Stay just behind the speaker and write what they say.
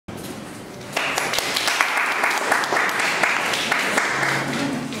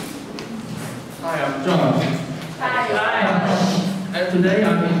today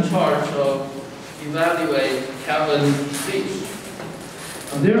I'm in charge of evaluate Kevin's speech.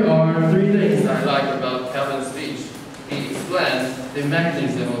 There are three things I like about Kevin's speech. He explains the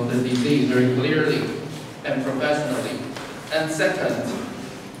mechanism of the disease very clearly and professionally. And second,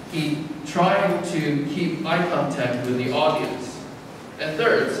 he tried to keep eye contact with the audience. And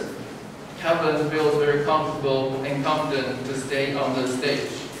third, Kevin feels very comfortable and confident to stay on the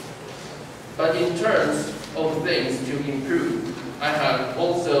stage. But in terms of things to improve, I have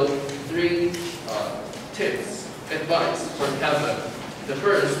also three tips, advice for Kevin. The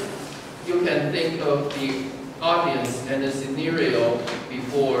first, you can think of the audience and the scenario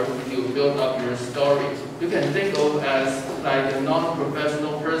before you build up your story. You can think of as like a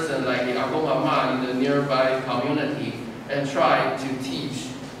non-professional person like the Agong Ama in the nearby community and try to teach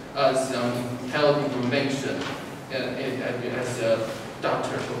us some health information as a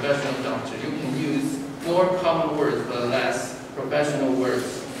doctor, professional doctor. You can use more common words but less professional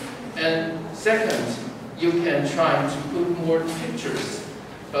words. And second, you can try to put more pictures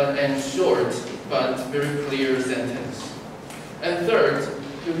and short but very clear sentence. And third,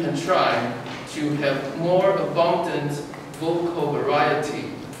 you can try to have more abundant vocal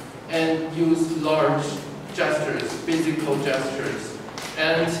variety and use large gestures, physical gestures.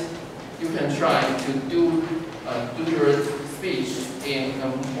 And you can try to do your speech in a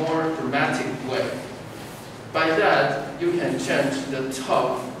more dramatic way. By that, you can change the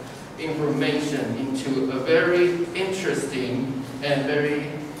tough information into a very interesting and very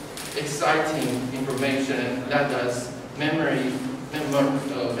exciting information and let us memorize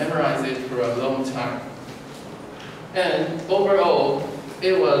it for a long time. And overall,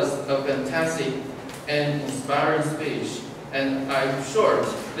 it was a fantastic and inspiring speech. And I'm sure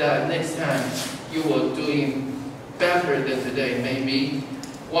that next time you will doing better than today. Maybe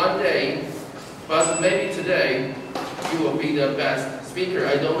one day, but maybe today you will be the best speaker.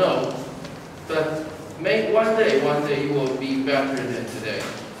 I don't know, but maybe one day you will be better than today.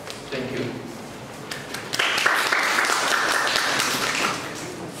 Thank you.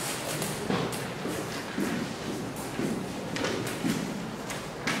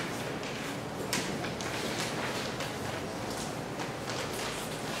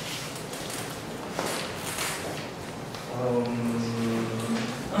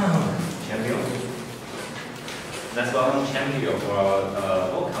 Champion. Let's welcome champion for